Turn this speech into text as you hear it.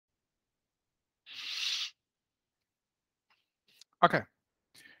Okay,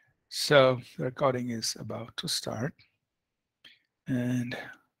 so the recording is about to start, and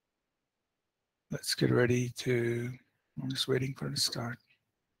let's get ready to, I'm just waiting for it to start.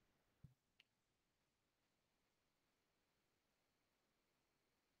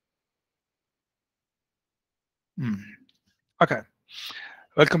 Okay,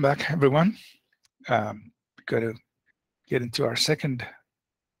 welcome back, everyone. We're going to get into our second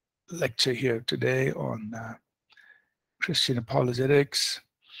lecture here today on Christian apologetics.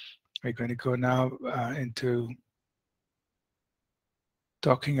 We're going to go now into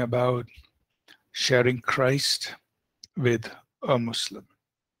talking about sharing Christ with a Muslim.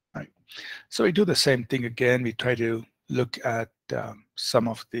 Right. So we do the same thing again. We try to look at some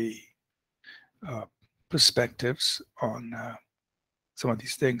of the perspectives on some of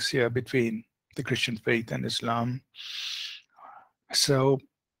these things here between the Christian faith and Islam. So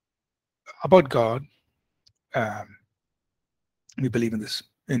about God, we believe in this,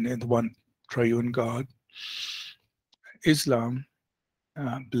 in the one triune God. Islam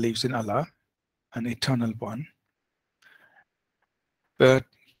believes in Allah, an eternal one. But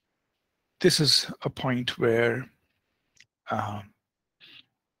this is a point where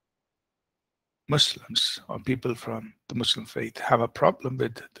Muslims or people from the Muslim faith have a problem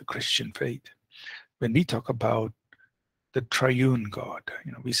with the Christian faith. When we talk about the triune God,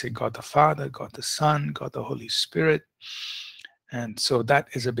 we say God the Father, God the Son, God the Holy Spirit. And so that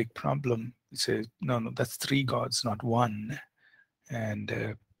is a big problem. We say, no, that's three gods, not one.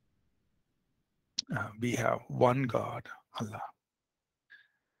 And we have one God, Allah.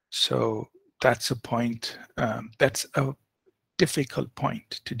 So that's a point, that's a difficult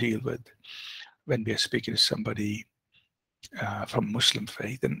point to deal with when we are speaking to somebody from Muslim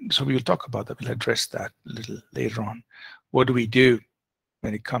faith. And so we will talk about that. We'll address that a little later on. What do we do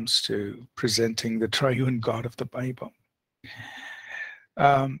when it comes to presenting the triune God of the Bible?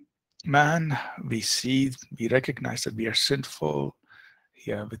 Man, we recognize that we are sinful.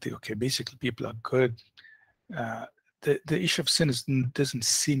 Yeah, basically people are good. The issue of sin doesn't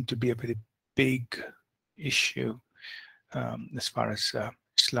seem to be a very big issue as far as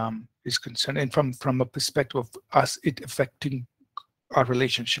Islam is concerned, and from a perspective of us, it affecting our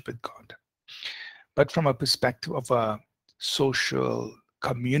relationship with God. But from a perspective of a social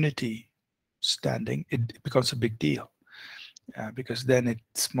community standing, it becomes a big deal. Because then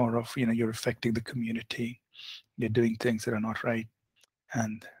it's more of, you're affecting the community, you're doing things that are not right,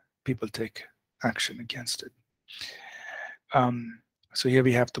 and people take action against it. So here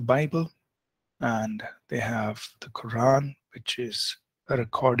we have the Bible, and they have the Quran, which is a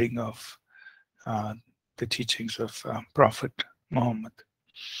recording of the teachings of Prophet Muhammad.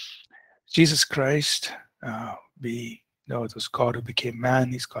 Jesus Christ, we know it was God who became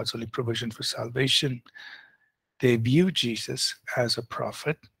man. He's God's only provision for salvation. They view Jesus as a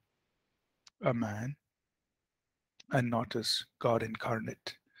prophet, a man, and not as God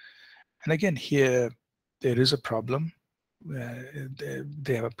incarnate. And again, here, there is a problem.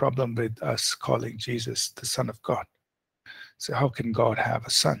 They have a problem with us calling Jesus the Son of God. So how can God have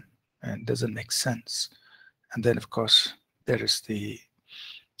a son? And it doesn't make sense. And then, of course, there is the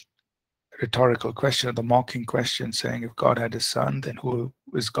rhetorical question, or the mocking question, saying if God had a son, then who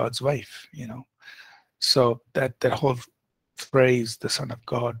is God's wife? So that whole phrase, the Son of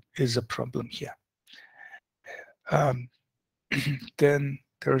God, is a problem here. Then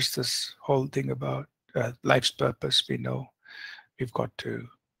there's this whole thing about life's purpose. We know we've got to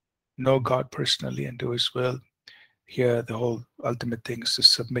know God personally and do His will. Here, the whole ultimate thing is to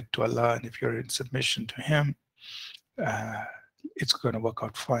submit to Allah, and if you're in submission to Him, it's going to work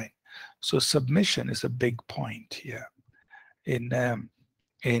out fine. So submission is a big point here. In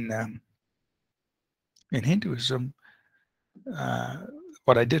Hinduism,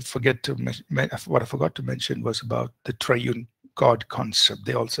 what I forgot to mention was about the triune God concept.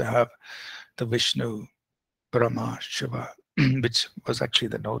 They also have the Vishnu, Brahma, Shiva, which was actually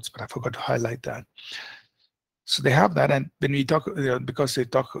the notes, but I forgot to highlight that. So they have that, and when we talk, because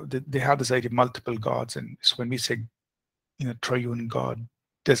they have this idea of multiple gods, and so when we say, triune God,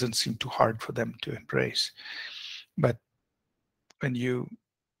 doesn't seem too hard for them to embrace. But when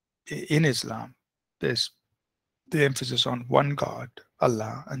in Islam, there's the emphasis on one God,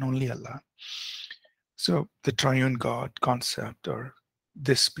 Allah, and only Allah. So the triune God concept, or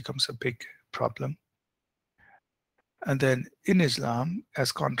this becomes a big problem. And then in Islam,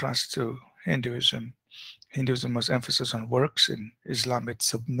 as contrast to Hinduism was emphasis on works. In Islam, it's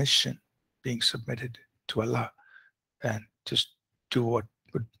submission, being submitted to Allah, and just do what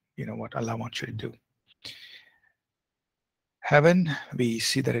Allah wants you to do. Heaven, we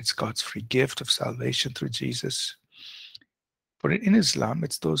see that it's God's free gift of salvation through Jesus. For in Islam,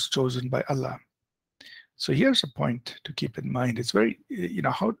 it's those chosen by Allah. So here's a point to keep in mind. It's very,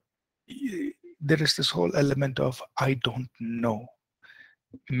 how there is this whole element of I don't know.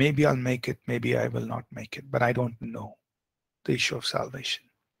 Maybe I'll make it, maybe I will not make it, but I don't know the issue of salvation.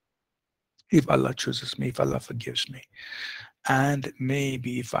 If Allah chooses me, if Allah forgives me, and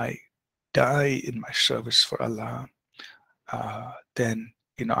maybe if I die in my service for Allah, then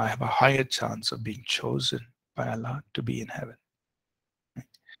I have a higher chance of being chosen by Allah to be in heaven,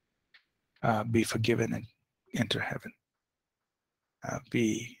 be forgiven and enter heaven.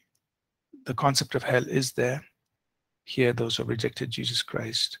 The concept of hell is there. Here, those who have rejected Jesus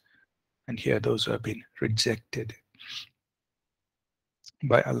Christ, and here, those who have been rejected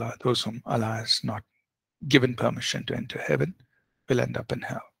by Allah, those whom Allah has not given permission to enter heaven, will end up in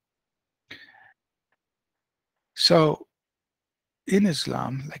hell. So, in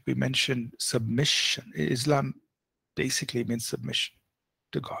Islam, like we mentioned, submission. Islam basically means submission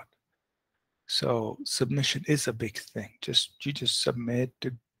to God. So submission is a big thing. You just submit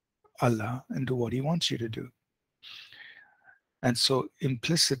to Allah and do what He wants you to do. And so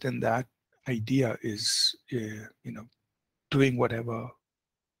implicit in that idea is, doing whatever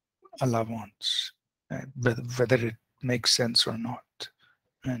Allah wants, whether it makes sense or not.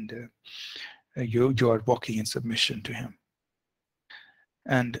 And you are walking in submission to Him.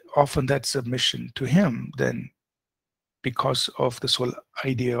 And often that submission to Him, then, because of this whole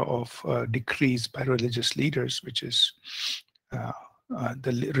idea of decrees by religious leaders, which is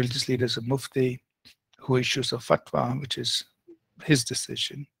the religious leaders of Mufti, who issues a fatwa, which is his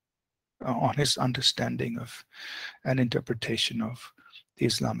decision on his understanding of an interpretation of the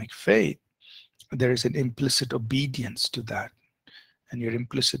Islamic faith, there is an implicit obedience to that. And your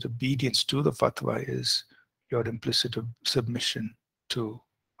implicit obedience to the fatwa is your implicit submission to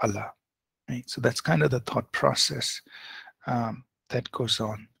Allah. Right? So that's kind of the thought process that goes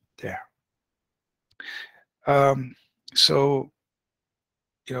on there. So,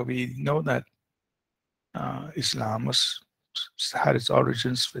 we know that Islam had its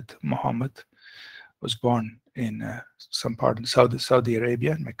origins with Muhammad, was born in some part in Saudi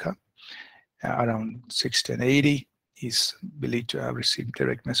Arabia, in Mecca, around 680. He's believed to have received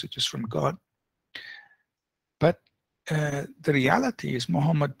direct messages from God. But the reality is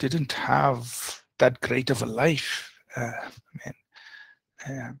Muhammad didn't have that great of a life.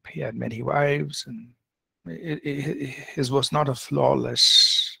 He had many wives, and his was not a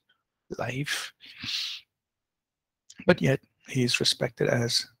flawless life. But yet, he is respected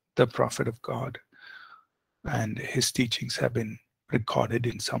as the prophet of God, and his teachings have been recorded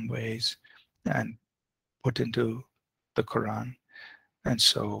in some ways and put into the Quran. And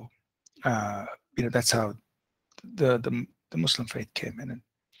so, that's how the Muslim faith came in. And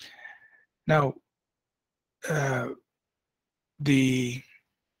now, the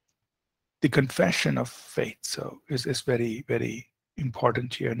confession of faith is very, very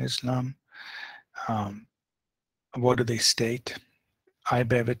important here in Islam. What do they state? I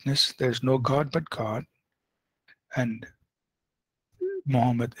bear witness, there's no God but God, and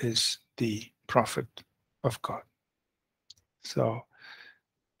Muhammad is the prophet of God. So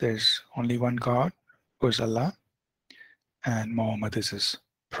there's only one God, who is Allah, and Muhammad is his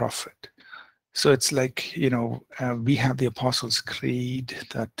prophet. So it's like, we have the Apostles' Creed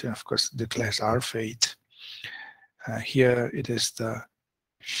that, of course, declares our faith. Here it is the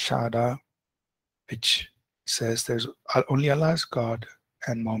Shahada, which says there's only Allah is God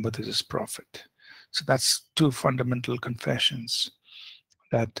and Muhammad is his prophet. So that's two fundamental confessions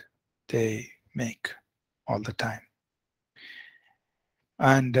that they make all the time.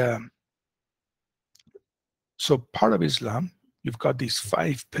 And so part of Islam, you've got these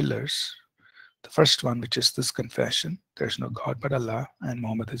 5 pillars. The first one, which is this confession, there's no God but Allah and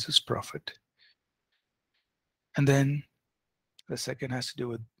Muhammad is his prophet. And then the second has to do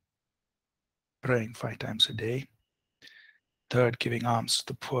with praying 5 times a day. Third, giving alms to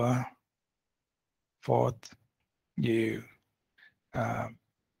the poor. Fourth, you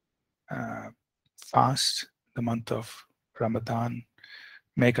fast the month of Ramadan.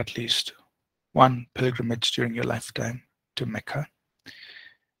 Make at least one pilgrimage during your lifetime to Mecca.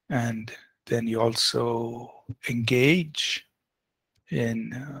 And then you also engage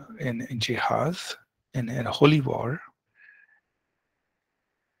in jihad, in a holy war,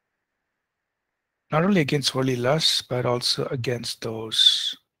 not only against worldly lusts, but also against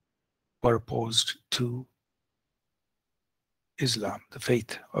those who are opposed to Islam, the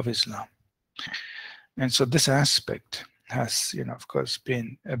faith of Islam. And so this aspect has, of course,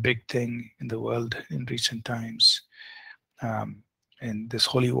 been a big thing in the world in recent times, in this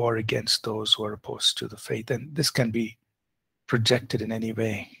holy war against those who are opposed to the faith. And this can be projected in any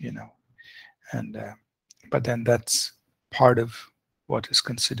way, and but then that's part of what is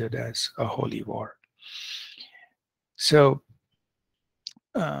considered as a holy war. So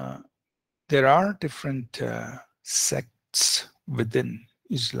there are different sects within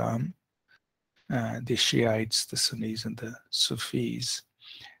Islam, the Shiites, the Sunnis, and the Sufis,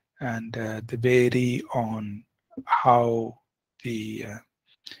 and they vary on how the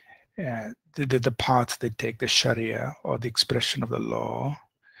path they take, the Sharia or the expression of the law,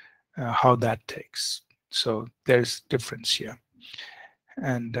 how that takes. So there's difference here,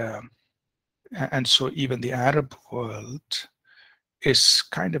 and so even the Arab world is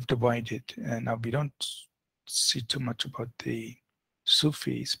kind of divided. And now we don't see too much about the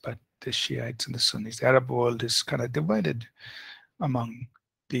Sufis, but the Shiites and the Sunnis. The Arab world is kind of divided among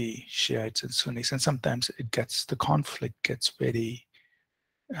the Shiites and Sunnis, and sometimes the conflict gets very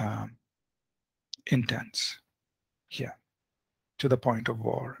intense here, to the point of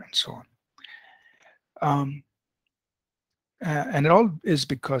war and so on. And it all is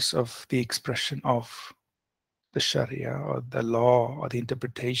because of the expression of the Sharia, or the law, or the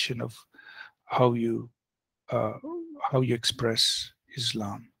interpretation of how you express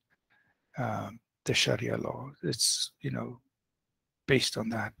Islam, the Sharia law. It's based on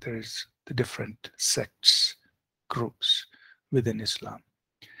that. There's the different sects, groups within Islam.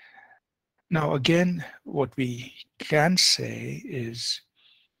 Now, again, what we can say is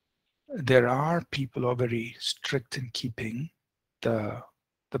there are people who are very strict in keeping the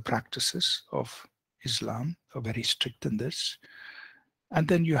practices of Islam, are very strict in this. And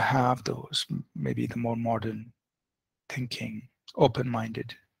then you have those, maybe the more modern thinking,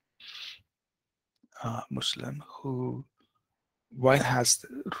 open-minded Muslim who, while has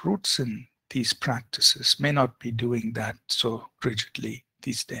roots in these practices, may not be doing that so rigidly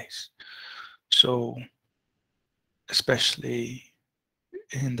these days. So especially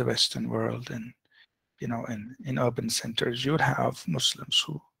in the Western world, and in urban centers, you would have Muslims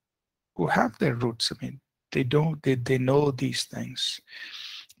who have their roots. I mean, they know these things,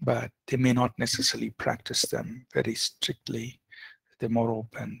 but they may not necessarily practice them very strictly. They're more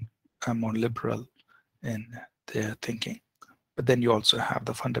open and more liberal in their thinking. But then you also have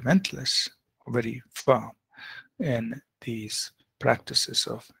the fundamentalists who are very firm in these practices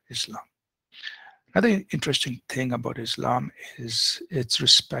of Islam. Another interesting thing about Islam is its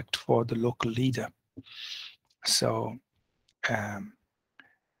respect for the local leader. So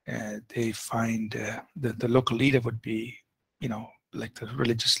they find the local leader would be, like the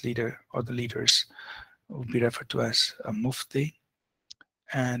religious leader, or the leaders would be referred to as a mufti.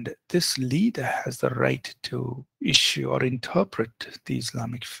 And this leader has the right to issue or interpret the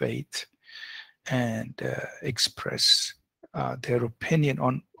Islamic faith and express their opinion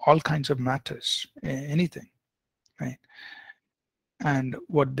on all kinds of matters, anything, right? And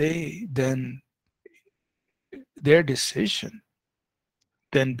what their decision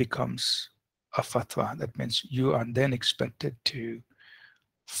then becomes a fatwa. That means you are then expected to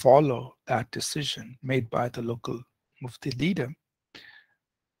follow that decision made by the local mufti leader.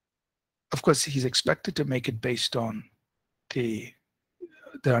 Of course, he's expected to make it based on the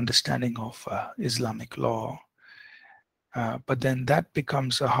understanding of Islamic law, but then that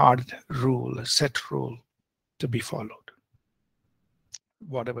becomes a hard rule, a set rule to be followed,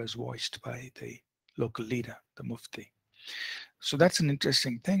 whatever is voiced by the local leader, the mufti. So that's an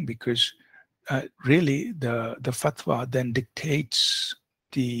interesting thing, because really the fatwa then dictates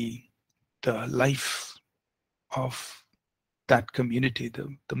the life of that community,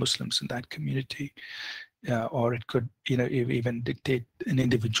 the Muslims in that community, or it could even dictate an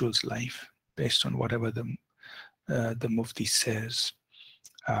individual's life based on whatever the mufti says,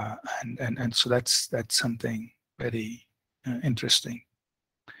 and so that's something very interesting.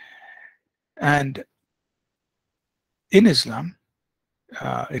 And in Islam,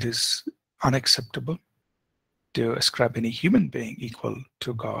 it is unacceptable to ascribe any human being equal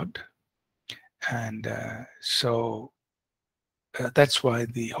to God, and so that's why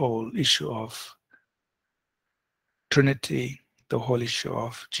the whole issue of Trinity, the whole issue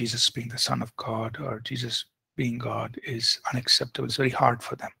of Jesus being the Son of God, or Jesus being God, is unacceptable. It's very hard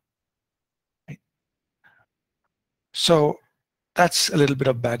for them. Right? So that's a little bit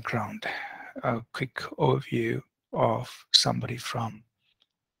of background, a quick overview of somebody from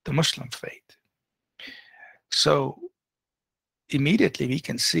the Muslim faith. So immediately we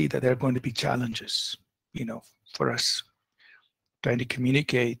can see that there are going to be challenges, for us trying to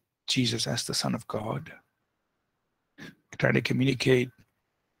communicate Jesus as the Son of God, trying to communicate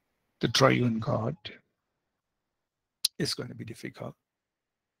the triune God is going to be difficult.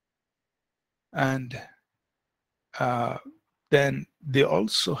 And then they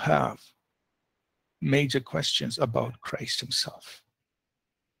also have major questions about Christ himself,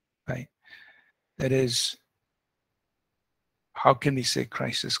 right? That is, how can we say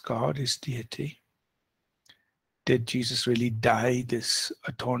Christ is God, is deity? Did Jesus really die this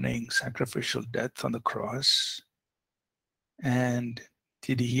atoning sacrificial death on the cross? And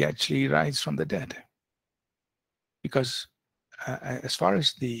did he actually rise from the dead? Because as far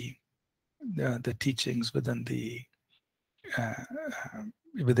as the teachings within uh,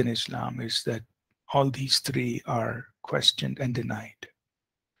 within Islam is that all these three are questioned and denied.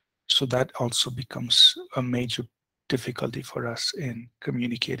 So that also becomes a major difficulty for us in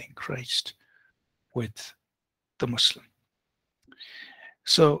communicating Christ with the Muslim.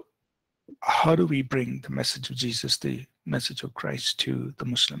 So how do we bring the message of Jesus, the message of Christ, to the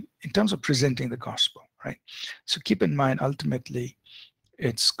Muslim in terms of presenting the gospel, right? So keep in mind, ultimately,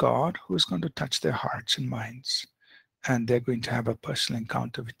 it's God who is going to touch their hearts and minds, and they're going to have a personal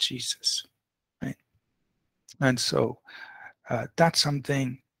encounter with Jesus, right? And so that's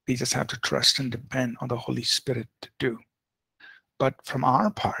something we just have to trust and depend on the Holy Spirit to do. But from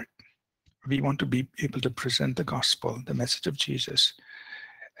our part, we want to be able to present the gospel, the message of Jesus,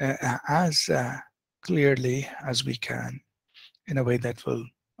 as clearly as we can, in a way that will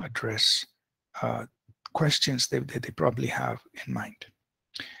address questions they probably have in mind.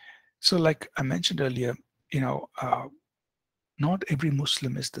 So like I mentioned earlier, not every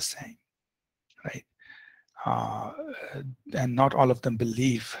Muslim is the same, right? And not all of them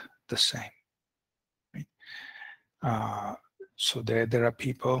believe the same, right? So there are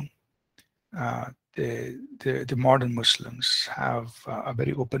people, the modern Muslims are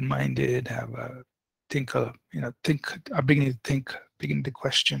very open-minded, have a are beginning to think, beginning to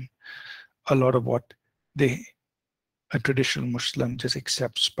question a lot of what a traditional Muslim just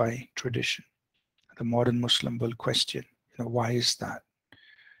accepts by tradition. The modern Muslim will question, why is that?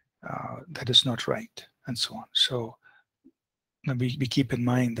 That is not right, and so on. So we keep in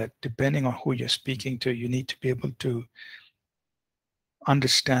mind that depending on who you're speaking to, you need to be able to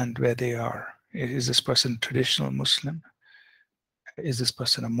understand where they are. Is this person traditional Muslim? Is this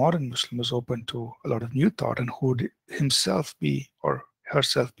person a modern Muslim who's open to a lot of new thought, and who would himself be or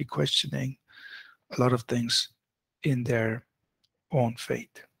herself be questioning a lot of things in their own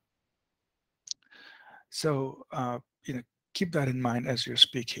faith? So, keep that in mind as you're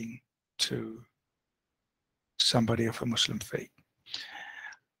speaking to somebody of a Muslim faith.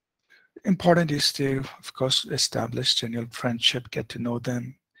 Important is to, of course, establish genuine friendship, get to know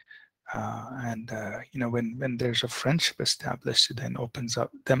them. When there's a friendship established, it then opens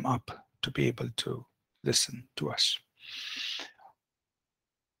them up to be able to listen to us.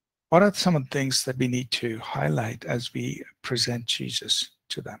 What are some of the things that we need to highlight as we present Jesus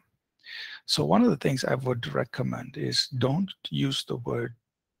to them? So one of the things I would recommend is don't use the word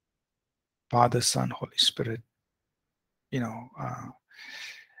Father, Son, Holy Spirit,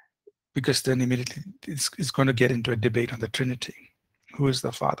 because then immediately it's going to get into a debate on the Trinity. Who is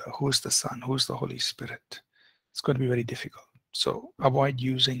the Father? Who is the Son? Who is the Holy Spirit? It's going to be very difficult. So avoid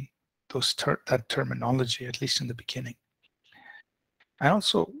using that terminology, at least in the beginning. And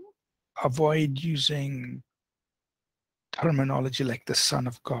also avoid using terminology like the Son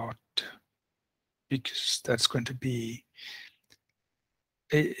of God, because that's going to be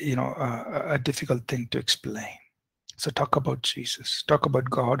a difficult thing to explain. So talk about Jesus. Talk about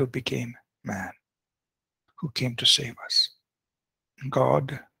God who became man, who came to save us.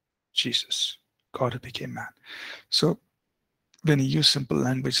 God, Jesus, God who became man. So when you use simple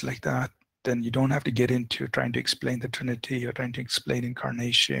language like that, then you don't have to get into trying to explain the Trinity or trying to explain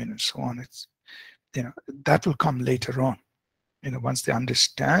incarnation and so on. It's, that will come later on. Once they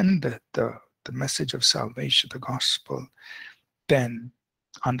understand the message of salvation, the gospel, then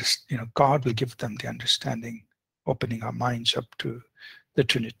God will give them the understanding, opening our minds up to the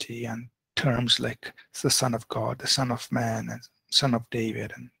Trinity and terms like the Son of God, the Son of Man, and Son of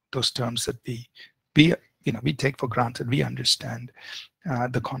David, and those terms that we take for granted. We understand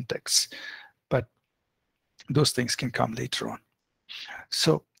the context, but those things can come later on.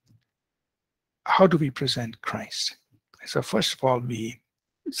 So how do we present Christ? So first of all, we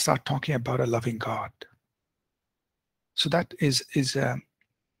start talking about a loving God. So that is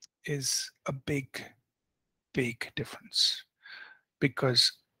a big difference,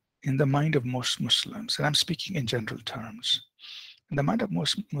 because in the mind of most Muslims, and I'm speaking in general terms, in the mind of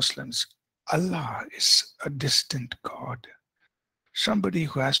most Muslims, Allah is a distant God, somebody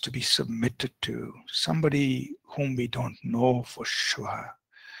who has to be submitted to, somebody whom we don't know for sure.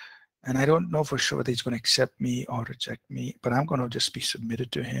 And I don't know for sure whether he's going to accept me or reject me, but I'm going to just be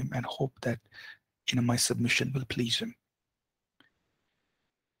submitted to him and hope that my submission will please him.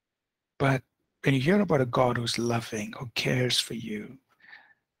 But when you hear about a God who's loving, who cares for you,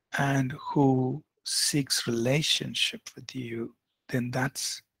 and who seeks relationship with you, then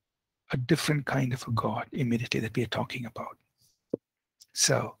that's a different kind of a God immediately that we are talking about.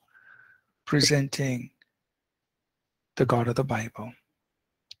 So, presenting the God of the Bible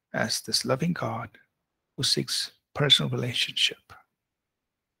as this loving God who seeks personal relationship.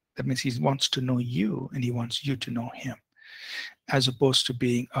 That means he wants to know you and he wants you to know him, as opposed to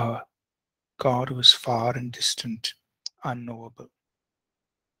being a God who is far and distant, unknowable,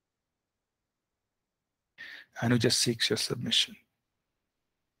 and who just seeks your submission.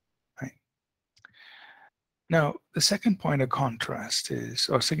 Right? Now, the second point of contrast is,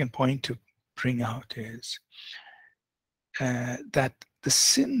 or second point to bring out is that the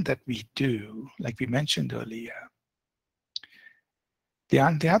sin that we do, like we mentioned earlier, they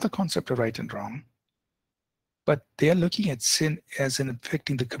have the concept of right and wrong, but they are looking at sin as in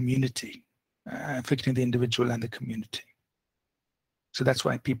affecting the community, affecting the individual and the community. So that's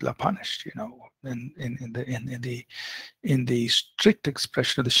why people are punished, you know, in the strict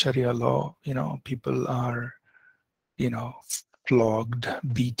expression of the Sharia law, you know, people are, you know, flogged,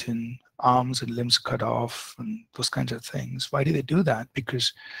 beaten, arms and limbs cut off, and those kinds of things. Why do they do that?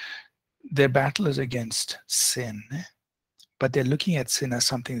 Because their battle is against sin, but they're looking at sin as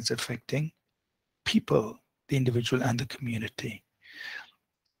something that's affecting people, the individual and the community.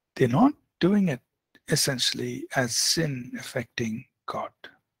 They're not doing it essentially as sin affecting God.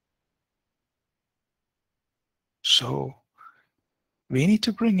 So we need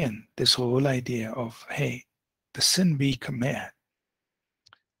to bring in this whole idea of, hey, the sin we commit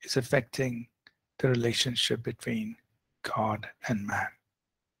is affecting the relationship between God and man.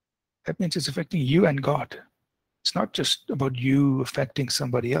 That means it's affecting you and God. It's not just about you affecting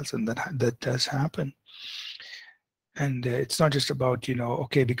somebody else, and that does happen. And it's not just about, you know,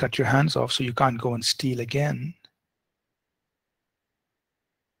 okay, we cut your hands off so you can't go and steal again.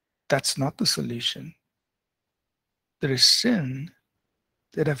 That's not the solution. There is sin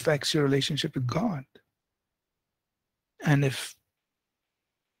that affects your relationship with God. And if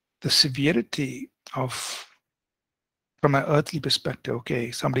the severity of, from an earthly perspective,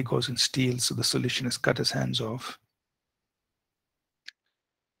 okay, somebody goes and steals, so the solution is cut his hands off,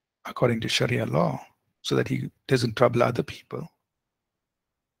 according to Sharia law, so that he doesn't trouble other people.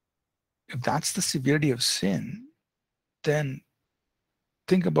 If that's the severity of sin, then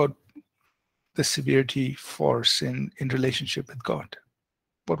think about the severity for sin in relationship with God.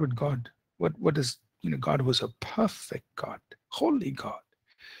 What would God, what is, you know, God was a perfect God, holy God,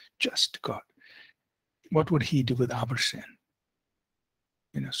 just God. What would he do with our sin?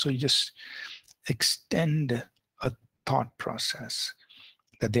 You know, so you just extend a thought process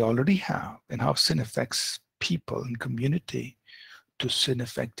that they already have and how sin affects people and community to sin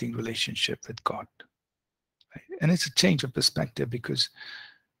affecting relationship with God. Right? And it's a change of perspective, because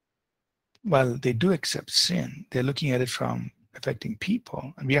while they do accept sin, they're looking at it from affecting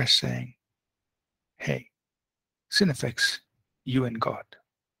people. And we are saying, hey, sin affects you and God.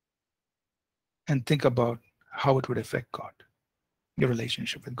 And think about how it would affect God, your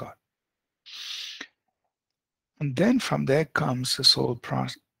relationship with God. And then from there comes this whole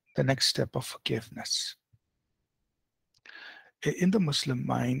process, the next step of forgiveness. In the Muslim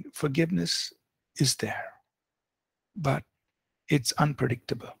mind, forgiveness is there, but it's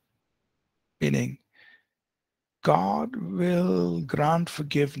unpredictable. Meaning, God will grant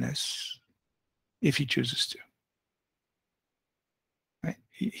forgiveness if he chooses to. Right?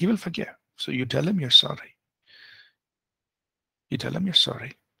 He will forgive. So you tell him you're sorry. You tell him you're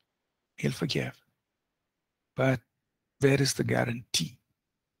sorry. He'll forgive. But where is the guarantee?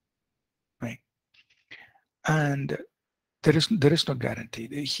 Right? And there is no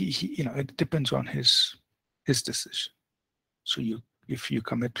guarantee. He you know, it depends on his decision. So if you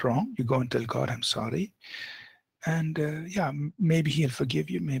commit wrong, you go and tell God, I'm sorry. And yeah, maybe he'll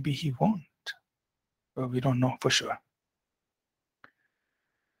forgive you, maybe he won't. But we don't know for sure.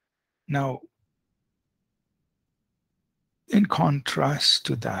 Now, in contrast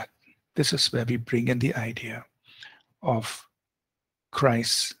to that, this is where we bring in the idea of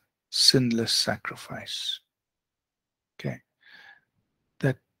Christ's sinless sacrifice. Okay.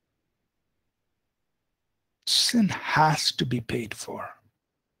 That sin has to be paid for.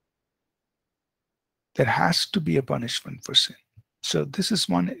 There has to be a punishment for sin. So this is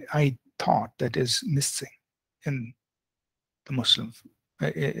one thought that is missing in the Muslim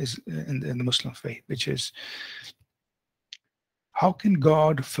in the Muslim faith, which is, how can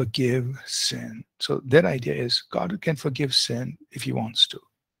God forgive sin? So their idea is God can forgive sin if he wants to,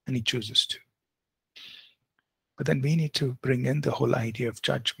 and he chooses to. But then we need to bring in the whole idea of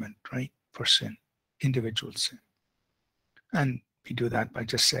judgment, right, for sin, individual sin. And we do that by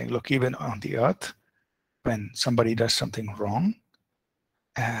just saying, look, even on the earth, when somebody does something wrong,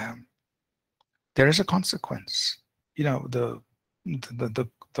 there is a consequence. You know, the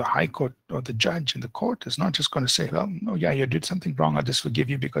high court or the judge in the court is not just going to say, well, no, yeah, you did something wrong. I'll just forgive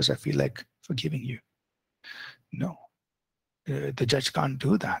you because I feel like forgiving you. No, the judge can't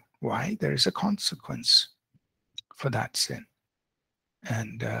do that. Why? There is a consequence for that sin.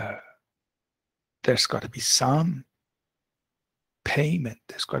 And there's got to be some payment.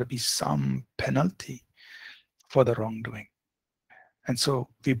 There's got to be some penalty for the wrongdoing. And so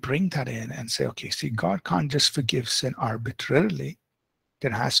we bring that in and say, okay, see, God can't just forgive sin arbitrarily. There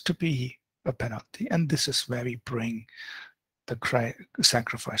has to be a penalty. And this is where we bring the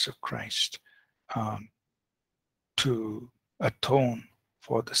sacrifice of Christ to atone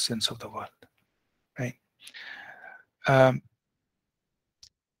for the sins of the world, right?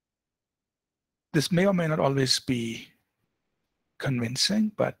 This may or may not always be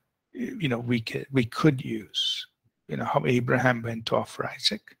convincing, but you know, we could use, you know, how Abraham went to offer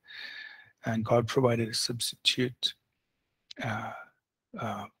Isaac, and God provided a substitute.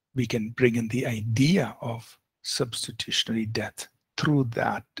 We can bring in the idea of substitutionary death through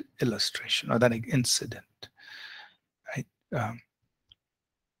that illustration or that incident, right?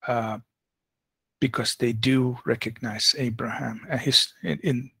 Because they do recognize Abraham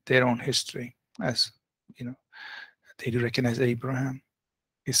in their own history, as you know, they do recognize Abraham,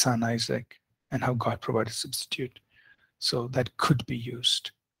 his son Isaac, and how God provided a substitute. So that could be used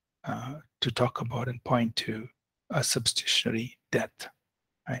to talk about and point to a substitutionary death,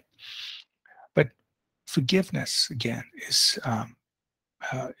 right? But forgiveness, again, is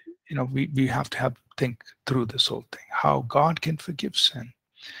you know, we have to think through this whole thing, how God can forgive sin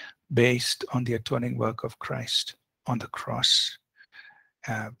based on the atoning work of Christ on the cross.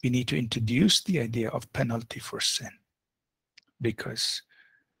 We need to introduce the idea of penalty for sin, because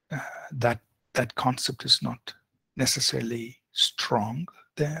that concept is not necessarily strong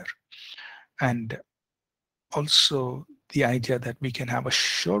there. And also the idea that we can have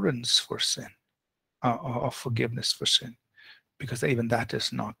assurance for sin, or forgiveness for sin, because even that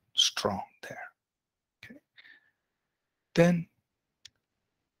is not strong there. Okay. Then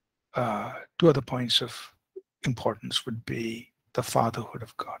two other points of importance would be the fatherhood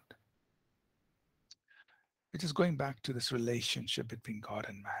of God, which is going back to this relationship between God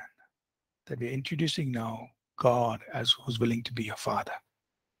and man, that we're introducing now God as who's willing to be your father,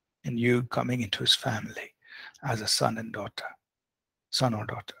 and you coming into his family as a son or daughter.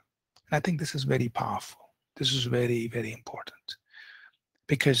 And I think this is very powerful. This is very, very important,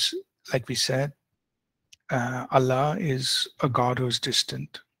 because like we said, Allah is a God who is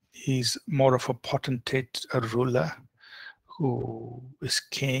distant. He's more of a potentate, a ruler who is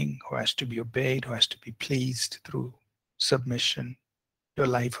king, who has to be obeyed, who has to be pleased through submission, your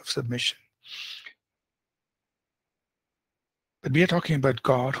life of submission. But we are talking about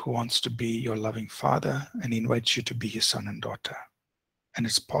God who wants to be your loving father, and he invites you to be his son and daughter. And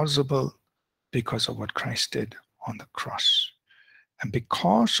it's possible because of what Christ did on the cross. And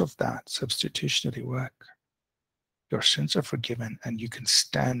because of that substitutionary work, your sins are forgiven, and you can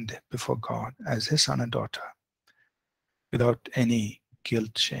stand before God as his son and daughter without any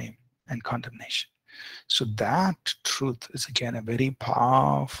guilt, shame, and condemnation. So that truth is, again, a very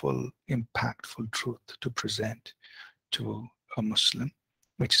powerful, impactful truth to present to a Muslim,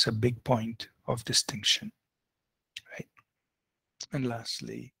 which is a big point of distinction, right? And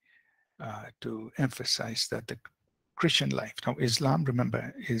lastly, to emphasize that the Christian life, now Islam,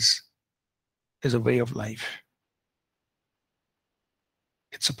 remember, is a way of life.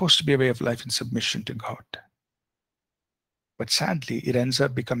 It's supposed to be a way of life in submission to God. But sadly, it ends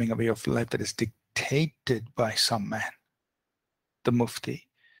up becoming a way of life that is dictated by some man, the mufti,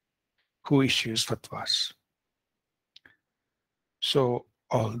 who issues fatwas. So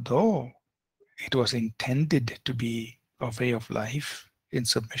although it was intended to be a way of life in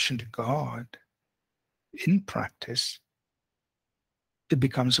submission to God, in practice, it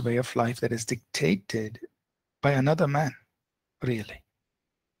becomes a way of life that is dictated by another man, really,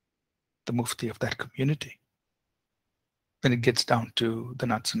 the mufti of that community, when it gets down to the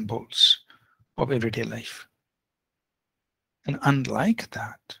nuts and bolts of everyday life. And unlike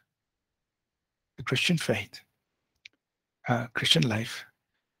that, the Christian faith, Christian life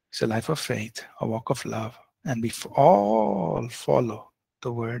is a life of faith, a walk of love, and we all follow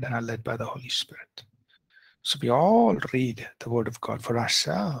the word and are led by the Holy Spirit. So we all read the word of God for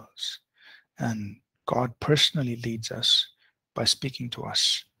ourselves, and God personally leads us by speaking to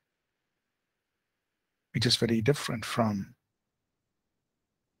us. which is very different from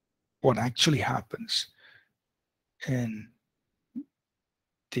what actually happens in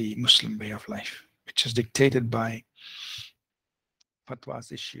the Muslim way of life, which is dictated by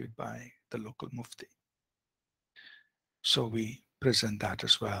fatwas issued by the local mufti. So we present that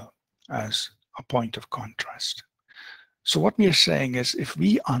as well as a point of contrast. So what we are saying is, if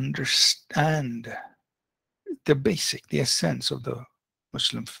we understand the essence of the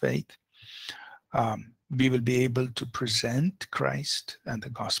Muslim faith, we will be able to present Christ and the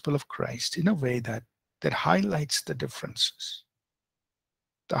gospel of Christ in a way that highlights the differences,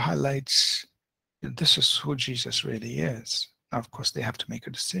 that highlights this is who Jesus really is. Now, of course, they have to make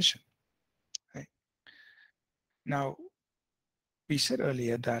a decision. Right? Now, we said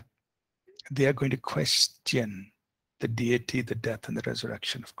earlier that they are going to question the deity, the death, and the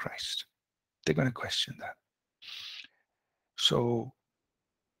resurrection of Christ. They're going to question that. So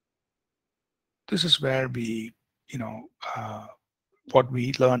this is where we, what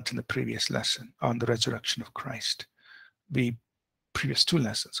we learned in the previous lesson on the resurrection of Christ, previous two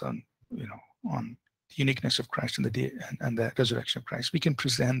lessons on, on the uniqueness of Christ and the resurrection of Christ. We can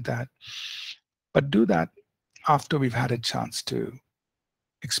present that, but do that after we've had a chance to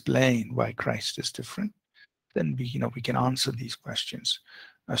explain why Christ is different. Then we can answer these questions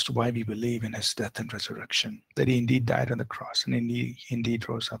as to why we believe in his death and resurrection, that he indeed died on the cross and indeed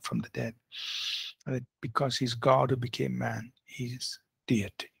rose up from the dead. That because he's God who became man, he's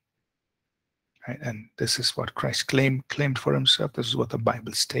deity. Right? And this is what Christ claimed for himself. This is what the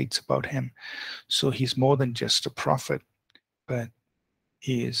Bible states about him. So he's more than just a prophet, but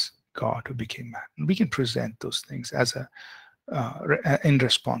he is God who became man. And we can present those things as in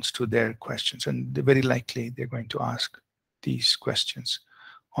response to their questions. And very likely they're going to ask these questions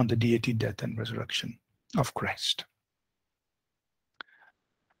on the deity, death, and resurrection of Christ.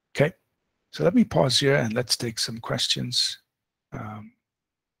 Okay, so let me pause here and let's take some questions.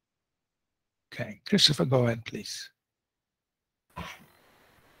 Okay, Christopher, go ahead, please.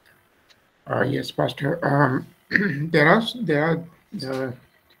 Yes, Pastor. There are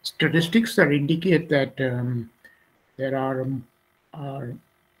statistics that indicate that there are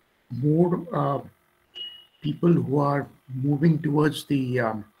more people who are moving towards the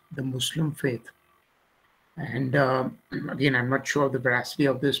Muslim faith. And again, I'm not sure of the veracity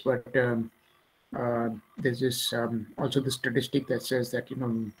of this, but there's this also the statistic that says that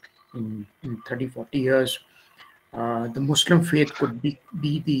in 30, 40 years, the Muslim faith could be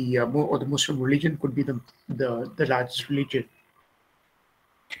the or the Muslim religion could be the largest religion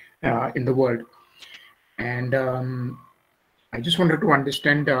in the world. And I just wanted to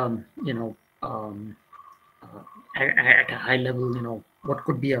understand, at a high level, what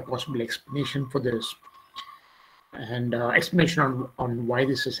could be a possible explanation for this, and explanation on why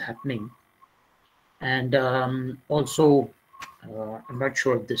this is happening. And also, I'm not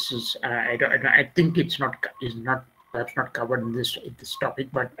sure if this is. I think is not perhaps not covered in this topic,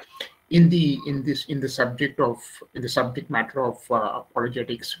 but in the subject matter of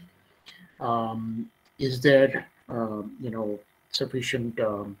apologetics, is there sufficient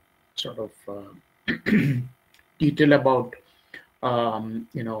sort of detail about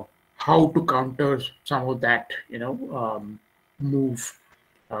how to counter some of that move,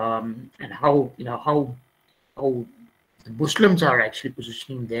 and how the Muslims are actually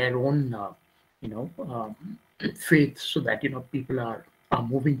positioning their own faith, so that people are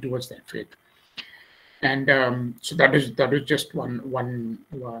moving towards that faith. And so that is just one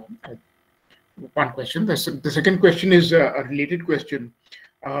question. The second question is a related question,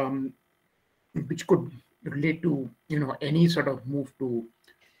 which could relate to any sort of move to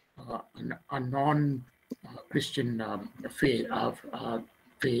a non-Christian faith.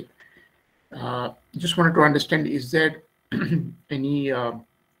 Just wanted to understand: is there any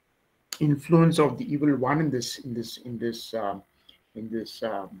influence of the evil one in this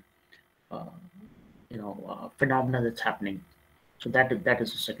phenomena that's happening? So that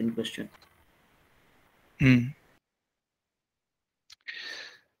is the second question.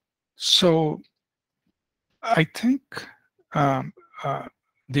 So I think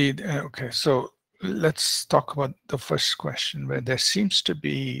okay. So let's talk about the first question, where there seems to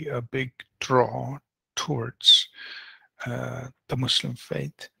be a big draw towards the Muslim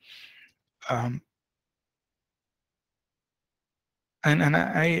faith. And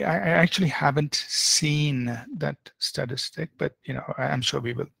I actually haven't seen that statistic, but I'm sure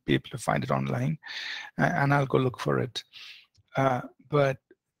we will be able to find it online, and I'll go look for it. But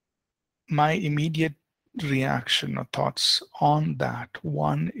my immediate reaction or thoughts on that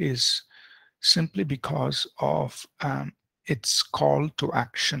one is simply because of its call to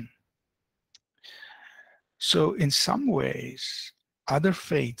action. So in some ways, other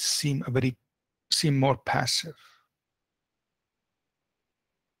faiths seem more passive,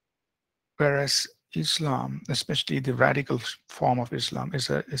 whereas Islam, especially the radical form of Islam, is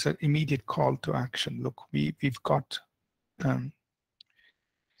an immediate call to action. Look, we've got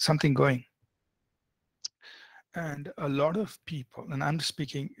something going, and a lot of people, and I'm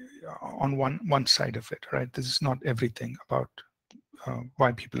speaking on one side of it, right? This is not everything about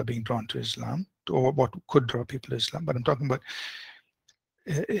why people are being drawn to Islam or what could draw people to Islam, but I'm talking about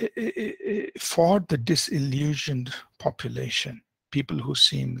for the disillusioned population, people who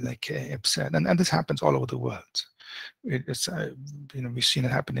seem like upset, and this happens all over the world. It's we've seen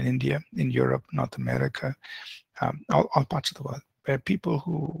it happen in India, in Europe, North America, all parts of the world, where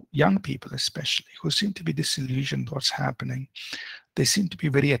young people especially, who seem to be disillusioned with what's happening, they seem to be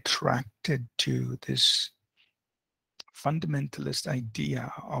very attracted to this fundamentalist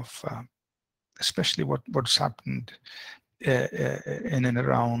idea of especially what's happened in and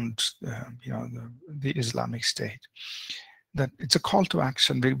around the Islamic State. That it's a call to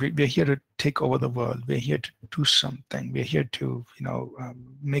action. We're here to take over the world. We're here to do something. We're here to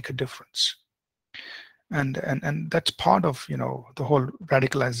make a difference. And that's part of the whole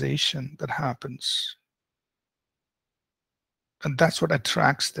radicalization that happens. And that's what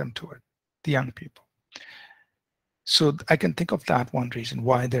attracts them to it, the young people. So I can think of that one reason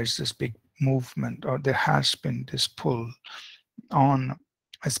why there's this big movement, or there has been this pull on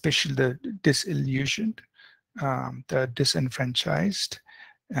especially the disillusioned, the disenfranchised.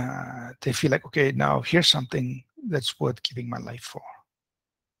 They feel like, okay, now here's something that's worth giving my life for,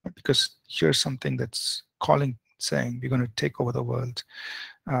 because here's something that's calling, saying we're going to take over the world.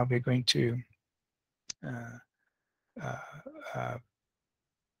 We're going to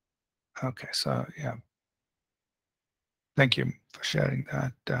okay, so yeah, thank you for sharing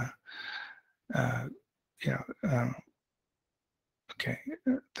that. Okay,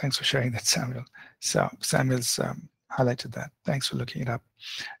 thanks for sharing that, Samuel. So Samuel's highlighted that. Thanks for looking it up.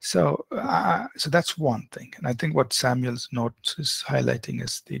 So so that's one thing, and I think what Samuel's note is highlighting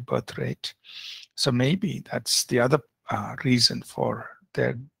is the birth rate. So maybe that's the other reason for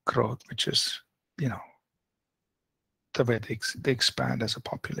their growth, which is the way they expand as a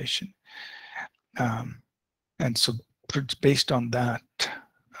population. And so based on that,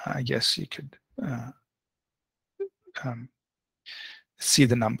 I guess you could see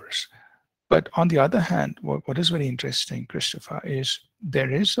the numbers. But on the other hand, what is very interesting, Christopher, is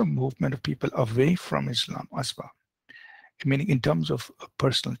there is a movement of people away from Islam as well, meaning in terms of a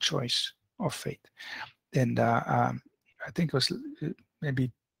personal choice of faith. And I think it was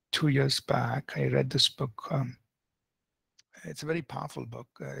maybe 2 years back, I read this book. It's a very powerful book.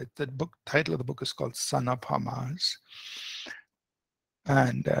 The title of the book is called Son of Hamas.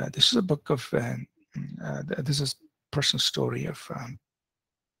 And this is a book of, this is a personal story of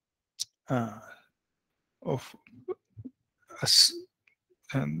us,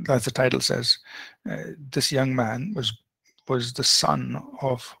 as the title says, this young man was the son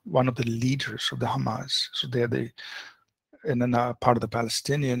of one of the leaders of the Hamas. So they're in a part of the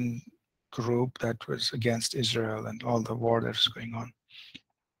Palestinian group that was against Israel and all the war that's going on.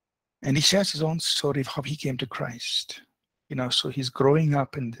 And he shares his own story of how he came to Christ. So he's growing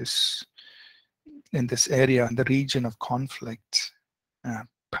up in this area, in the region of conflict,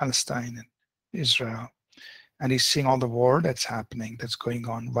 Palestine and Israel. And he's seeing all the war that's happening, that's going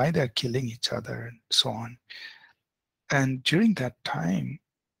on, why they're killing each other, and so on. And during that time,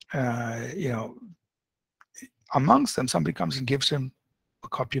 amongst them, somebody comes and gives him a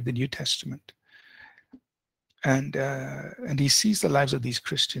copy of the New Testament. And he sees the lives of these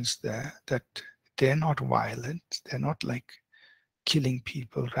Christians there, that they're not violent, they're not like killing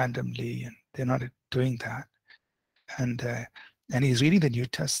people randomly, and they're not doing that. And he's reading the New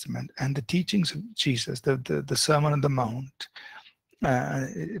Testament, and the teachings of Jesus, the Sermon on the Mount,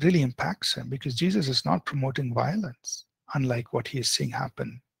 it really impacts him, because Jesus is not promoting violence, unlike what he is seeing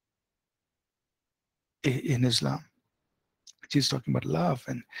happen in Islam. Jesus is talking about love,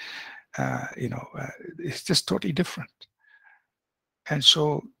 and it's just totally different. And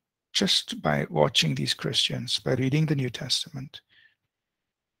so just by watching these Christians, by reading the New Testament,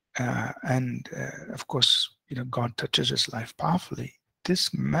 and of course, God touches his life powerfully. This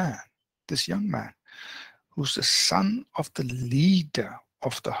young man, who's the son of the leader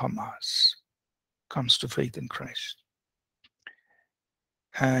of the Hamas, comes to faith in Christ.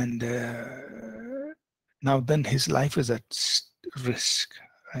 And now then his life is at risk,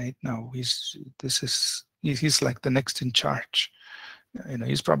 right? Now he's like the next in charge.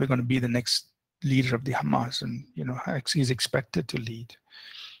 He's probably going to be the next leader of the Hamas, and he's expected to lead.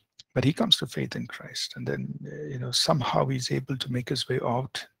 But he comes to faith in Christ, and then somehow he's able to make his way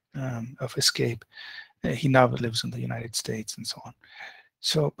out of escape. He now lives in the United States and so on.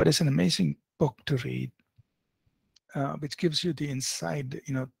 So, but it's an amazing book to read, which gives you the inside,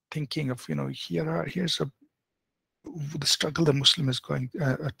 thinking of, here's the struggle the Muslim is going,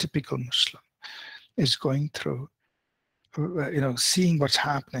 a typical Muslim is going through, seeing what's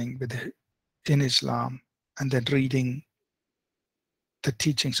happening in Islam, and then reading the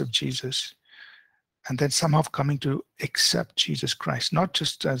teachings of Jesus, and then somehow coming to accept Jesus Christ, not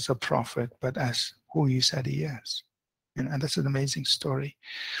just as a prophet, but as who he said he is. And that's an amazing story.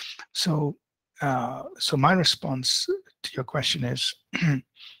 So, so my response to your question is,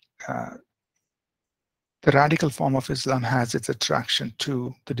 the radical form of Islam has its attraction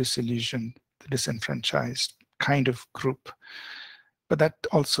to the disillusioned, the disenfranchised kind of group. But that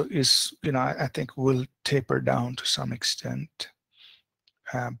also is, I think will taper down to some extent.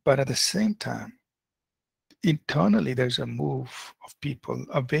 But at the same time, internally, there's a move of people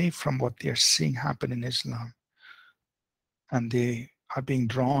away from what they are seeing happen in Islam. And they are being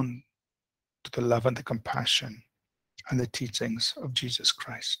drawn to the love and the compassion and the teachings of Jesus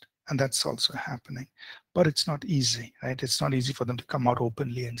Christ. And that's also happening. But it's not easy, right? It's not easy for them to come out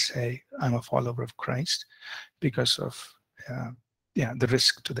openly and say, I'm a follower of Christ, because of the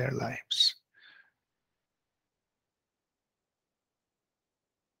risk to their lives.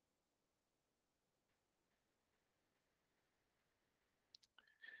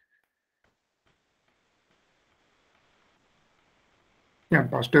 Yeah,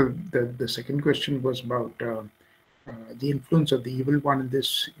 Pastor, the second question was about the influence of the evil one in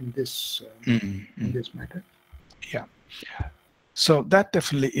this matter. Yeah. So that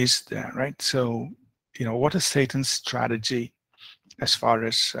definitely is there, right? So, what is Satan's strategy as far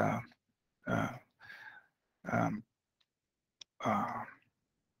as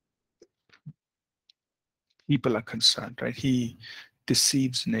people are concerned, right? He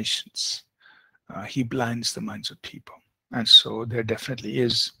deceives nations. He blinds the minds of people. And so there definitely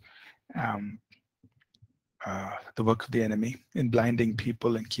is the work of the enemy in blinding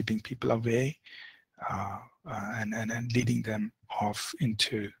people and keeping people away, and leading them off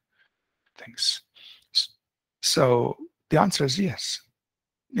into things. So the answer is yes.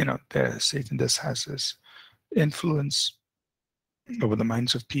 Satan does has this influence over the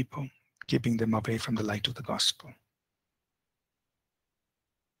minds of people, keeping them away from the light of the gospel.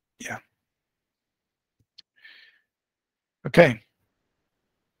 Yeah. Okay.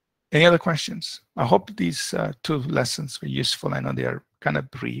 Any other questions? I hope these two lessons were useful. I know they are kind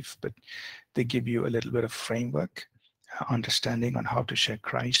of brief, but they give you a little bit of framework, understanding on how to share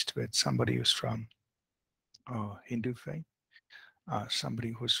Christ with somebody who's from Hindu faith,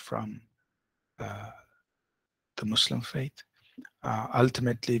 somebody who's from the Muslim faith.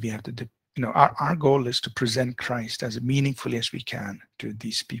 Ultimately, we have to, our goal is to present Christ as meaningfully as we can to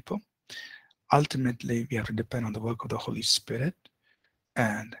these people. Ultimately, we have to depend on the work of the Holy Spirit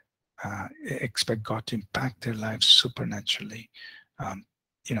and expect God to impact their lives supernaturally,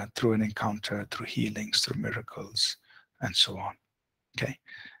 through an encounter, through healings, through miracles, and so on. Okay,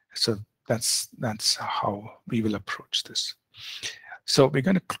 so that's how we will approach this. So we're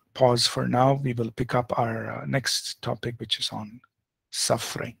going to pause for now. We will pick up our next topic, which is on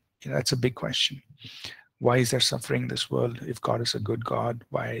suffering. That's a big question. Why is there suffering in this world? If God is a good God,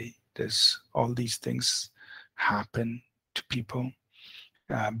 why does all these things happen to people?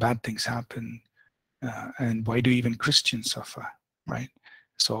 Bad things happen, and why do even Christians suffer, right?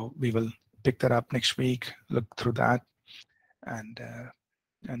 So we will pick that up next week, look through that, and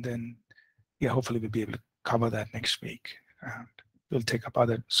then hopefully we'll be able to cover that next week. And we'll take up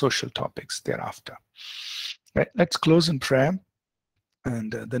other social topics thereafter. Right, let's close in prayer,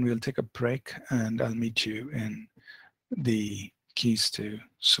 and then we'll take a break, and I'll meet you in the keys to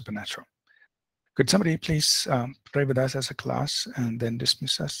supernatural. Could somebody please pray with us as a class and then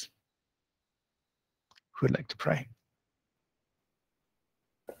dismiss us? Who would like to pray?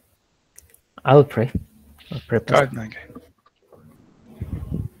 I'll pray. Go ahead, Maggie.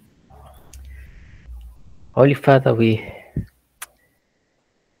 Holy Father, we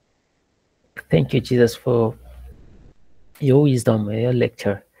thank you, Jesus, for your wisdom, your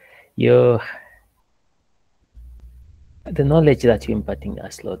lecture, the knowledge that you're imparting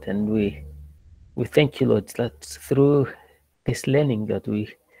us, Lord. And we thank you, Lord, that through this learning that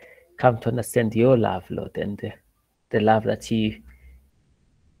we come to understand your love, Lord, and the love that you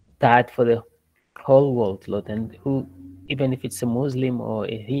died for the whole world, Lord, and who, even if it's a Muslim or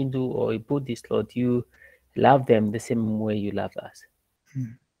a Hindu or a Buddhist, Lord, you love them the same way you love us.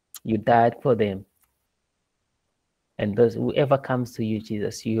 You died for them. And those whoever comes to you,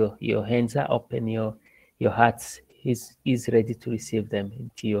 Jesus, your hands are open, your hearts is ready to receive them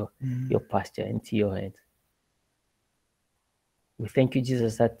into your pasture, into your hands. We thank you,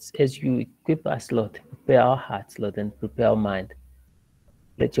 Jesus, that as you equip us, Lord, prepare our hearts, Lord, and prepare our mind.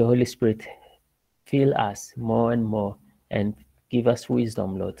 Let your Holy Spirit fill us more and more and give us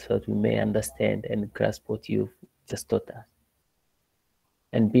wisdom, Lord, so that we may understand and grasp what you've just taught us.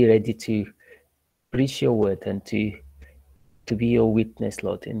 And be ready to preach your word and to be your witness,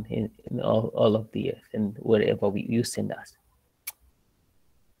 Lord, in all of the earth and wherever you send us.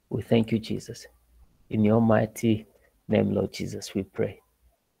 We thank you, Jesus. In your mighty name, Lord Jesus, we pray.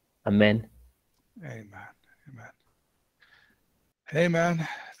 Amen. Amen. Amen. Amen.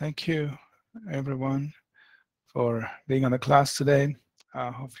 Thank you, everyone, for being on the class today. I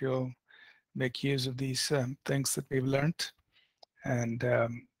hope you'll make use of these things that we've learned. And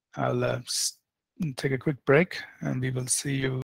I'll take a quick break, and we will see you